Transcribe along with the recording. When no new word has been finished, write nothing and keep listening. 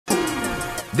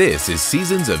This is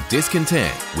Seasons of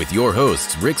Discontent with your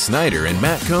hosts Rick Snyder and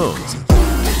Matt Combs.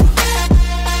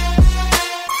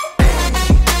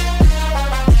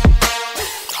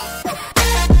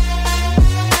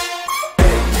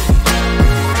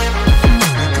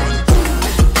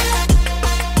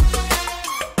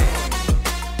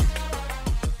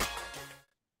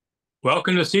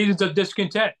 Welcome to Seasons of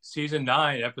Discontent, Season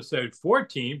 9, Episode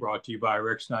 14, brought to you by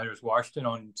Rick Snyder's Washington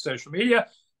on social media.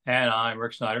 And I'm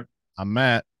Rick Snyder. I'm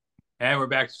Matt. And we're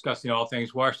back discussing all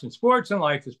things Washington sports and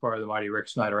life as part of the mighty Rick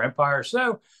Snyder empire.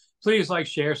 So please like,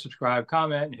 share, subscribe,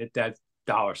 comment, and hit that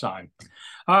 $sign.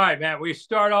 All right, Matt, we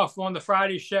start off on the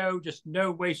Friday show, just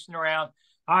no wasting around.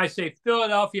 I say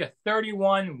Philadelphia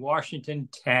 31, Washington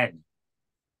 10.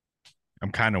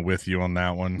 I'm kind of with you on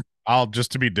that one.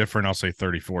 Just to be different, I'll say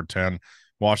 34-10.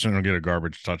 Washington will get a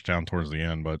garbage touchdown towards the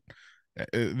end, but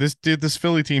this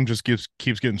Philly team just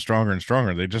keeps getting stronger and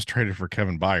stronger. They just traded for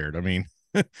Kevin Byard. I mean,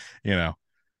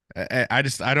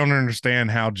 I don't understand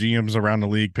how GMs around the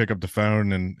league pick up the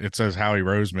phone and it says Howie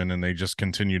Roseman and they just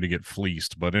continue to get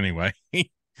fleeced. But anyway,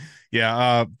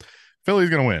 yeah, Philly's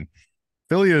gonna win.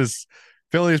 Philly is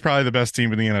probably the best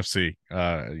team in the NFC.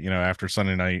 After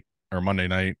Sunday night or Monday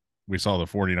night, we saw the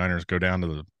 49ers go down to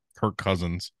the Kirk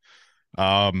Cousins.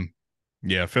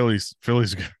 Philly's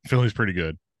pretty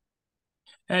good.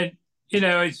 And,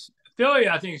 it's Philly,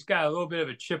 I think, has got a little bit of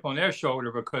a chip on their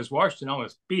shoulder because Washington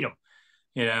almost beat them,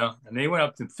 and they went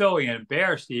up to Philly and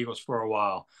embarrassed the Eagles for a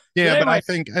while. Yeah, but I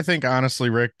think honestly,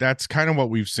 Rick, that's kind of what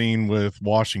we've seen with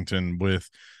Washington with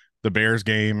the Bears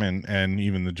game and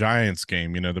even the Giants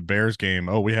game. The Bears game,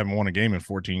 we haven't won a game in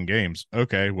 14 games.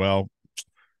 Okay, well,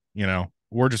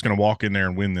 we're just going to walk in there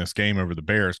and win this game over the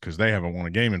Bears because they haven't won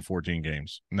a game in 14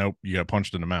 games. Nope, you got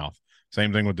punched in the mouth.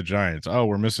 Same thing with the Giants. Oh,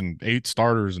 we're missing 8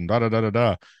 starters and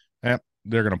da-da-da-da-da.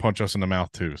 They're going to punch us in the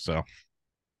mouth too. So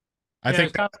I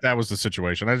think that was the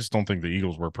situation. I just don't think the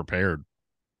Eagles were prepared.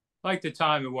 Like the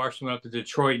time that Washington went up to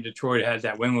Detroit, and Detroit had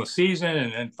that winless season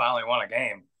and then finally won a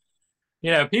game.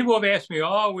 People have asked me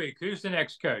all week, who's the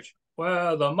next coach?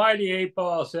 Well, the mighty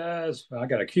 8-ball says, I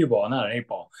got a cue ball, not an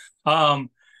 8-ball. I'm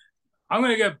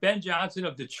going to go Ben Johnson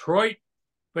of Detroit.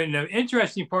 But the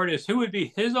interesting part is who would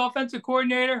be his offensive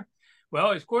coordinator?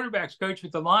 Well, his quarterback's coach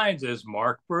with the Lions is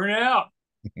Mark Brunell.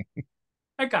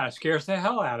 That kind of scares the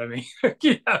hell out of me,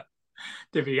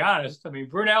 to be honest. I mean,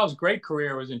 Brunell's great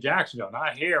career was in Jacksonville,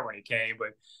 not here when he came, but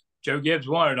Joe Gibbs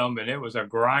wanted him, and it was a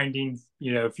grinding,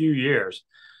 few years.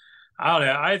 I don't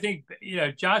know. I think,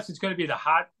 Johnson's going to be the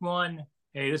hot one.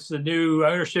 Hey, this is a new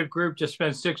ownership group. Just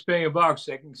spend $6 billion.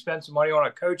 They can spend some money on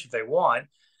a coach if they want.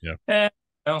 Yeah. And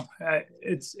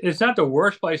it's not the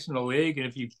worst place in the league. And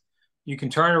if you can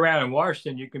turn around in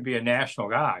Washington, you can be a national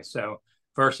guy. So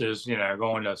versus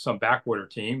going to some backwater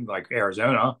team like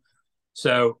Arizona.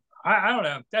 So I don't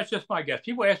know. That's just my guess.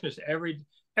 People ask me this every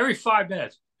 5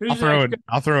 minutes.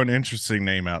 I'll throw an interesting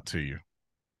name out to you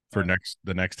for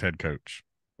the next head coach.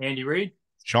 Andy Reid,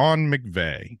 Sean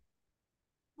McVay.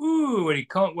 Ooh, when he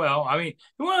come, well, I mean,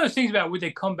 one of those things about would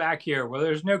they come back here? Well,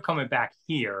 there's no coming back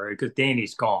here because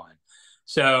Danny's gone.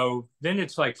 So then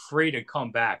it's like free to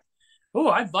come back. Oh,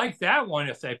 I'd like that one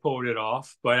if they pulled it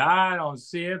off, but I don't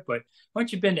see it. But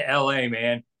once you've been to LA,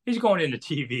 man, he's going into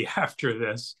TV after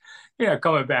this.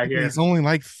 Coming back here. He's only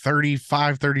like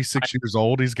 35, 36 years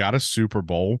old. He's got a Super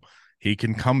Bowl. He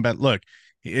can come back. Look,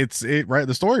 right.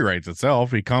 The story writes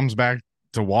itself. He comes back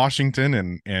to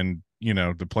Washington and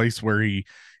the place where he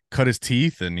cut his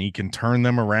teeth and he can turn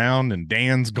them around and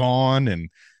Dan's gone. And,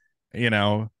 I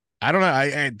don't know.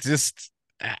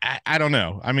 I don't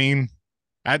know. I mean,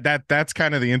 that's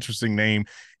kind of the interesting name,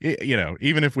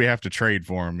 even if we have to trade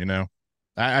for him,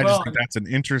 I just think that's an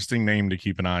interesting name to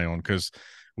keep an eye on because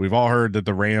we've all heard that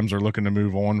the Rams are looking to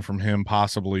move on from him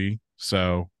possibly.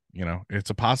 So, it's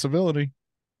a possibility.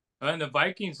 And the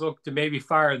Vikings look to maybe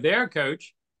fire their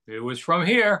coach. It was from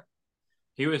here.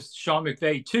 He was Sean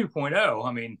McVay 2.0.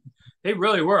 I mean, they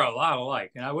really were a lot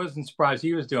alike. And I wasn't surprised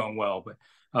he was doing well.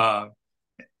 But,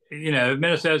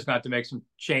 Minnesota's got to make some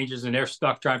changes, and they're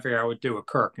stuck trying to figure out what to do with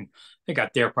Kirk. And they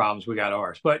got their problems. We got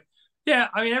ours. But, yeah,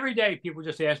 I mean, every day people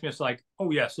just ask me, it's like,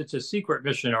 oh, yes, it's a secret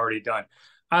mission already done.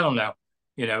 I don't know.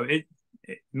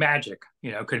 Magic.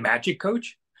 Could Magic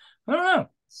coach? I don't know.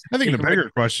 I think the bigger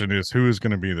question is who is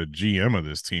going to be the GM of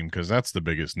this team because that's the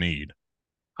biggest need.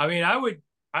 I mean, I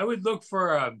would look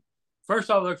for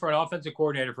first I'll look for an offensive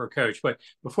coordinator for a coach, but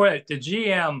before that, the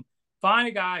GM, find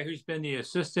a guy who's been the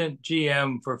assistant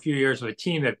GM for a few years of a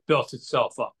team that built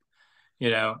itself up,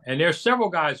 and there's several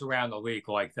guys around the league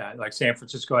like that. Like San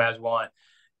Francisco has one,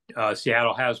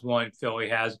 Seattle has one, Philly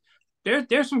has.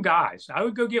 There's some guys. I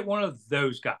would go get one of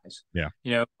those guys.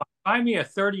 Yeah. find me a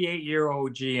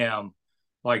 38-year-old GM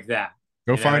like that.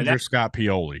 Go You know, find and your Scott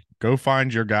Pioli. Go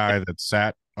find your guy that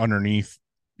sat underneath,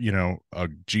 a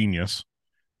genius,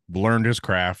 learned his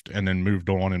craft, and then moved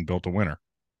on and built a winner.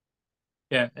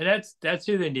 yeah, and that's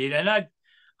who they need. And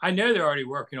I know they're already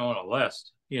working on a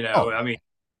list. Oh, I mean,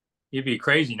 you'd be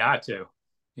crazy not to.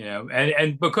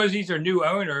 And because these are new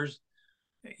owners,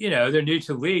 they're new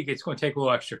to the league, it's going to take a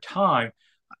little extra time.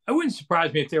 It wouldn't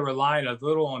surprise me if they were relying a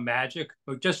little on magic,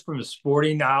 but just from the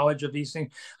sporting knowledge of these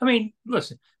things. I mean,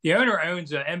 listen, the owner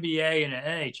owns an NBA and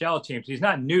an NHL team, so he's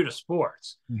not new to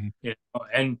sports.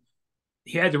 And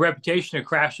he had the reputation of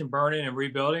crashing, burning, and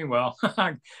rebuilding. Well,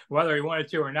 whether he wanted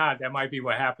to or not, that might be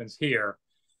what happens here.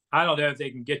 I don't know if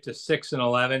they can get to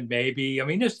 6-11, maybe. I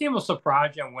mean, this team will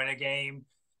surprise you and win a game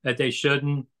that they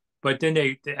shouldn't. But then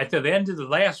at the end of the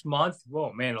last month,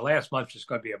 whoa, man, the last month's just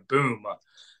going to be a boom,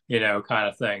 kind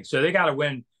of thing. So they got to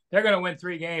win. They're going to win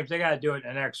 3 games. They got to do it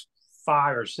in the next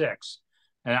 5 or 6.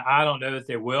 And I don't know that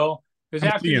they will.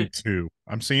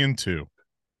 I'm seeing 2.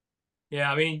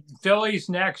 Yeah, I mean, Philly's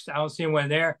next. I don't see them win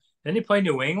there. Then they play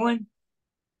New England.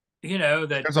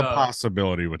 There's a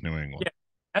possibility with New England. Yeah,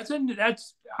 that's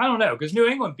I don't know, because New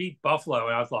England beat Buffalo,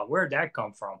 and I thought, where'd that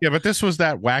come from? Yeah, but this was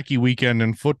that wacky weekend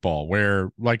in football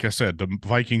where, like I said, the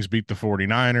Vikings beat the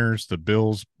 49ers, the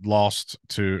Bills lost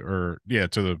to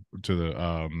the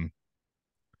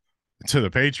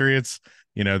Patriots.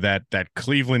 That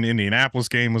Cleveland Indianapolis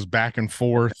game was back and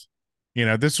forth.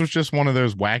 This was just one of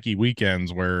those wacky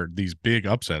weekends where these big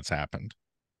upsets happened.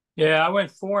 Yeah, I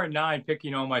went 4-9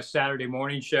 picking on my Saturday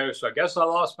morning show, so I guess I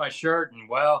lost my shirt, and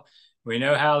well, we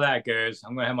know how that goes.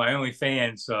 I'm going to have my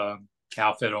OnlyFans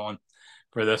outfit on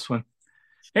for this one.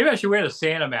 Maybe I should wear the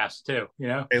Santa mask too.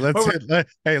 Hey,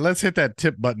 let's hit that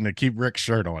tip button to keep Rick's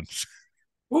shirt on.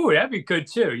 Ooh, that'd be good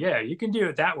too. Yeah, you can do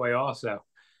it that way also.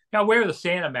 Now wear the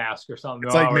Santa mask or something.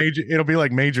 It's like it'll be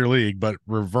like Major League, but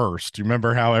reversed. You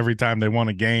remember how every time they won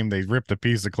a game, they ripped a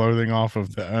piece of clothing off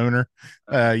of the owner?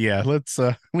 Yeah,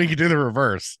 we could do the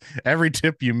reverse. Every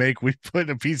tip you make, we put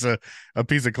a piece of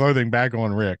clothing back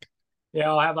on Rick. Yeah,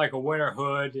 I'll have like a winter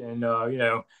hood and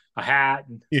a hat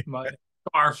and my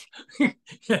scarf,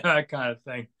 that kind of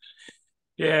thing.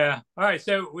 Yeah. All right.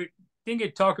 So we didn't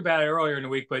get to talk about it earlier in the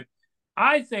week, but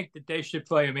I think that they should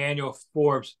play Emmanuel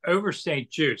Forbes over St.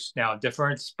 Juice. Now, a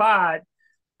different spot,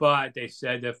 but they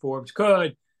said that Forbes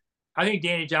could. I think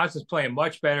Danny Johnson's playing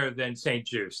much better than St.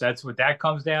 Juice. That's what that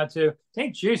comes down to.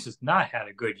 St. Juice has not had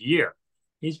a good year.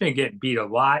 He's been getting beat a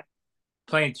lot,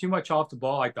 playing too much off the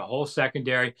ball, like the whole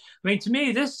secondary. I mean, to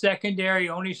me, this secondary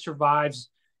only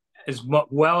survives as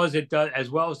well as it does, as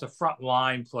well as the front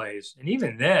line plays. And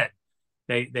even then,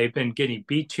 they've been getting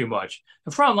beat too much.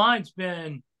 The front line's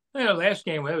been, last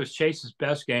game, it was Chase's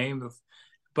best game,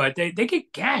 but they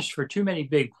get gashed for too many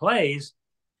big plays,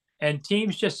 and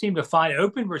teams just seem to find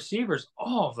open receivers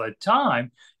all the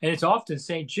time, and it's often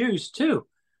St. Juice too.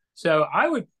 So I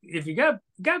would, if you got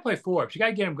to play Forbes, you got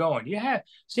to get him going.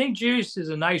 St. Juice is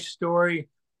a nice story,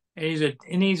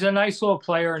 and he's a nice little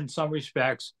player in some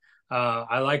respects.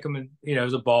 I like him,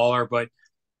 as a baller, but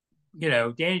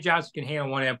Danny Johnson can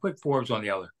handle one end, put Forbes on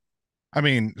the other. I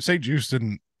mean, St. Juice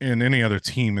in any other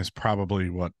team is probably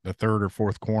the 3rd or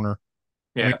 4th corner.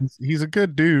 Yeah, I mean, he's a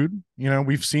good dude.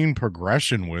 We've seen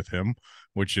progression with him,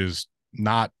 which is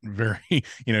not very.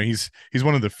 He's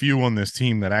one of the few on this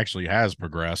team that actually has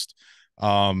progressed.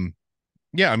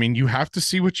 Yeah, I mean, you have to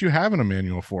see what you have in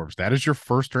Emmanuel Forbes. That is your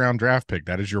 1st-round draft pick.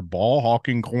 That is your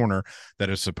ball-hawking corner that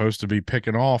is supposed to be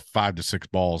picking off 5 to 6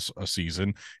 balls a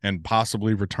season and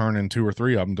possibly returning 2 or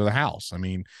 3 of them to the house. I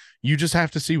mean, you just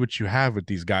have to see what you have with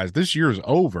these guys. This year is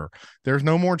over. There's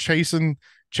no more chasing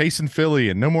Philly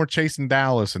and no more chasing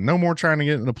Dallas and no more trying to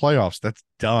get in the playoffs. That's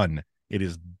done. It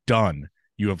is done.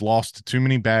 You have lost to too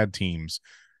many bad teams.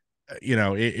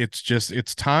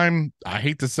 It's time. I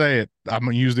hate to say it. I'm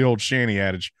going to use the old Shanny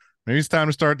adage. Maybe it's time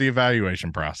to start the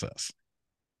evaluation process.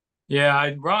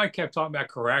 Yeah, Ron kept talking about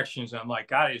corrections. I'm like,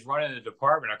 God, he's running the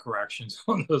Department of Corrections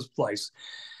on those places.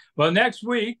 Well, next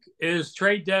week is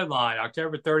trade deadline,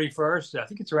 October 31st. I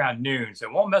think it's around noon, so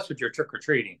it won't mess with your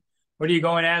trick-or-treating. What are you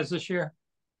going as this year?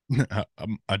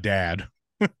 A dad.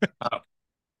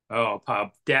 A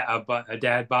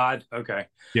dad bod. Okay.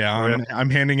 Yeah, I'm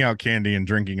handing out candy and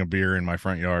drinking a beer in my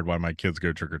front yard while my kids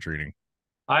go trick or treating.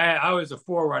 I was a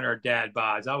forerunner of dad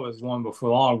bods. I was one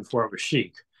long before it was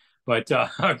chic. But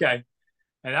okay.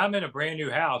 And I'm in a brand new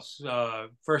house,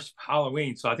 first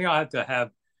Halloween. So I think I'll have to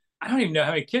have. I don't even know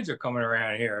how many kids are coming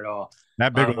around here at all.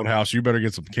 That big old house, you better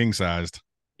get some king sized.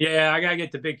 Yeah, I gotta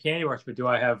get the big candy bars, but do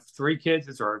I have 3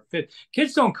 kids or 5?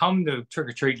 Kids don't come to trick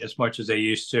or treating as much as they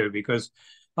used to because,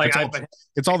 Like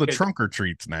it's all the trunk or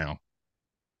treats now.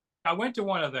 I went to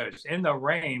one of those in the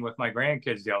rain with my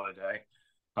grandkids the other day.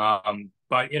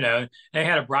 But they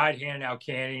had a bride handing out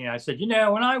candy, and I said,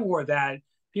 when I wore that,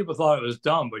 people thought it was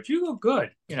dumb, but you look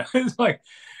good. It's like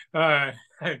that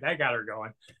got her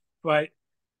going. But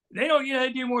they don't,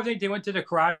 they do more things. They went to the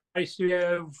karate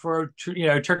studio for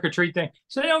trick or treat thing,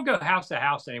 so they don't go house to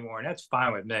house anymore, and that's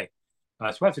fine with me.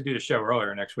 So we'll have to do the show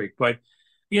earlier next week. But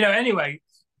anyway,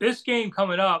 this game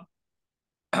coming up,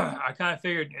 I kind of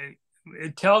figured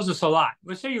it tells us a lot.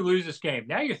 Let's say you lose this game.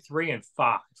 Now you're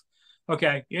 3-5.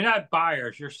 Okay, you're not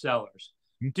buyers, you're sellers.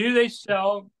 Do they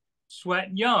sell Sweat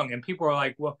and Young? And people are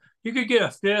like, well, you could get a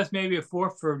 5th, maybe a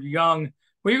 4th for Young.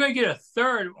 Well, you're going to get a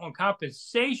 3rd on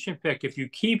compensation pick if you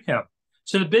keep him.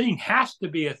 So the bidding has to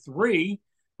be a 3,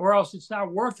 or else it's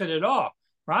not worth it at all.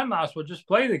 Or I might as well just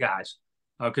play the guys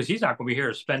because he's not going to be here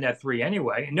to spend that 3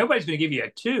 anyway. And nobody's going to give you a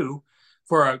 2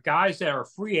 for guys that are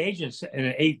free agents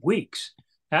in 8 weeks.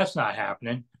 That's not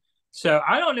happening. So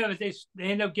I don't know if they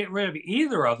end up getting rid of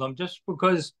either of them just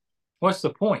because what's the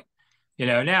point?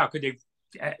 Now could they,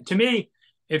 to me,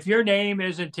 if your name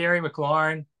isn't Terry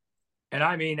McLaurin, and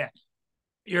I mean that,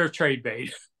 you're a trade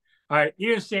bait. All right,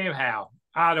 even Sam Howell,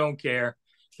 I don't care.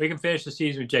 We can finish the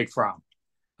season with Jake Fromm.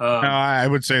 No, I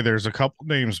would say there's a couple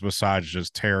names besides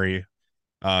just Terry.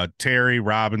 Terry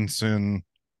Robinson.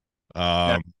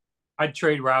 I'd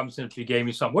trade Robinson if you gave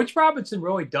me something. What's Robinson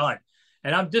really done?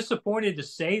 And I'm disappointed to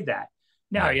say that.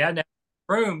 Now, he had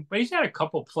room, but he's had a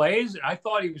couple plays, and I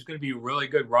thought he was going to be really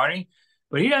good running,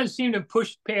 but he doesn't seem to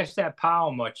push past that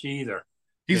pile much either.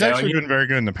 He's actually been very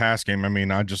good in the pass game. I mean,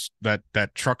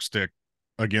 that truck stick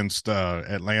against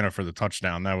Atlanta for the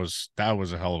touchdown, that was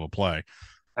a hell of a play.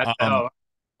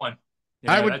 One.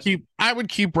 I would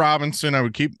keep Robinson. I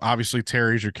would keep, obviously,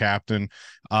 Terry's your captain.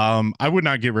 I would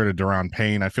not get rid of Deron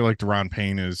Payne. I feel like Deron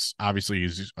Payne is obviously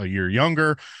he's a year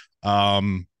younger.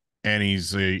 And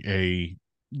he's a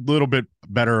little bit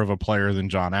better of a player than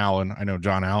John Allen. I know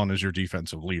John Allen is your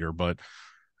defensive leader, but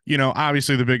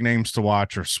obviously the big names to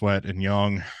watch are Sweat and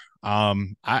Young.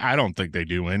 I don't think they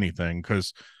do anything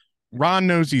because Ron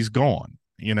knows he's gone.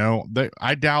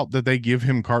 I doubt that they give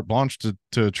him carte blanche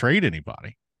to trade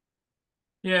anybody.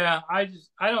 Yeah, I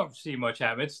don't see much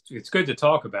happen. It's good to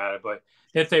talk about it, but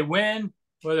if they win,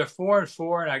 well, they're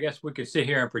 4-4, and I guess we could sit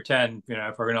here and pretend,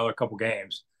 for another couple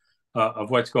games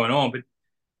of what's going on. But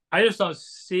I just don't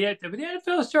see it. But the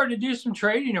NFL is starting to do some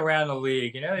trading around the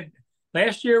league.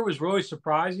 Last year was really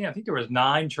surprising. I think there was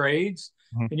 9 trades,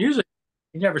 and usually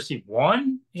you never see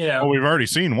one. Well, we've already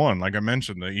seen one. Like I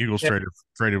mentioned, the Eagles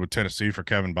traded with Tennessee for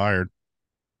Kevin Byard.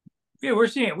 Yeah,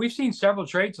 we've seen several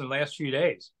trades in the last few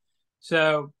days.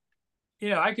 So,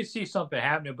 I could see something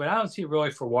happening, but I don't see really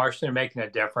for Washington making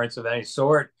a difference of any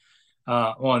sort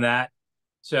on that.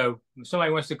 So if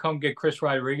somebody wants to come get Chris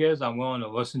Rodriguez, I'm willing to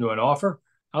listen to an offer.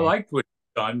 I liked what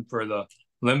he's done for the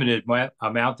limited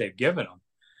amount they've given him.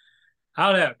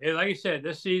 I don't know. Like I said,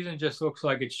 this season just looks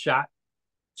like it's shot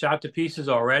to pieces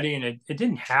already, and it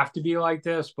didn't have to be like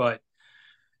this, but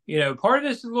part of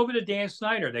this is a little bit of Dan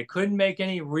Snyder. They couldn't make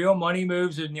any real money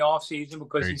moves in the offseason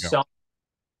because he's selling.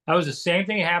 That was the same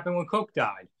thing that happened when Cook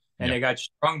died, and they got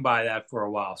strung by that for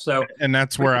a while. So, and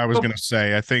that's where I was going to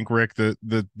say, I think, Rick,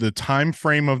 the time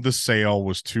frame of the sale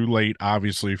was too late,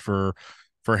 obviously, for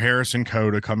Harris and Co.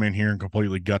 to come in here and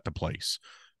completely gut the place.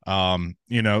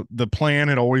 The plan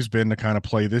had always been to kind of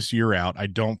play this year out. I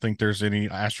don't think there's any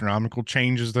astronomical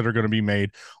changes that are going to be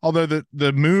made, although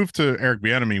the move to Eric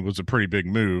Bieniemy was a pretty big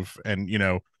move, and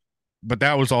but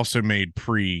that was also made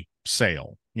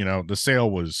pre-sale. The sale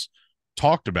was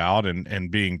talked about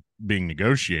and being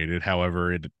negotiated.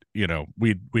 However,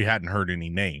 we hadn't heard any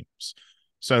names.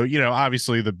 So,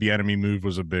 obviously the Bieniemy move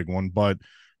was a big one, but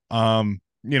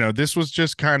this was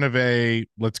just kind of a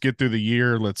let's get through the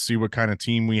year, let's see what kind of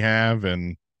team we have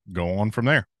and go on from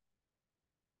there.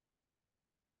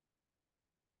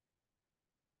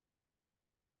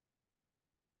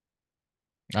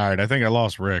 All right, I think I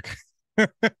lost Rick. I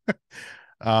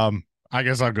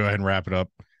guess I'll go ahead and wrap it up.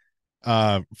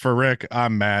 For Rick,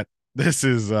 I'm Matt. This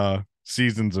is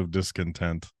Seasons of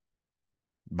Discontent.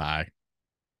 Bye.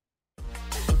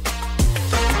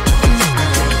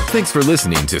 Thanks for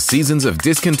listening to Seasons of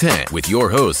Discontent with your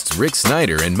hosts, Rick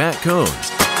Snyder and Matt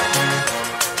Combs.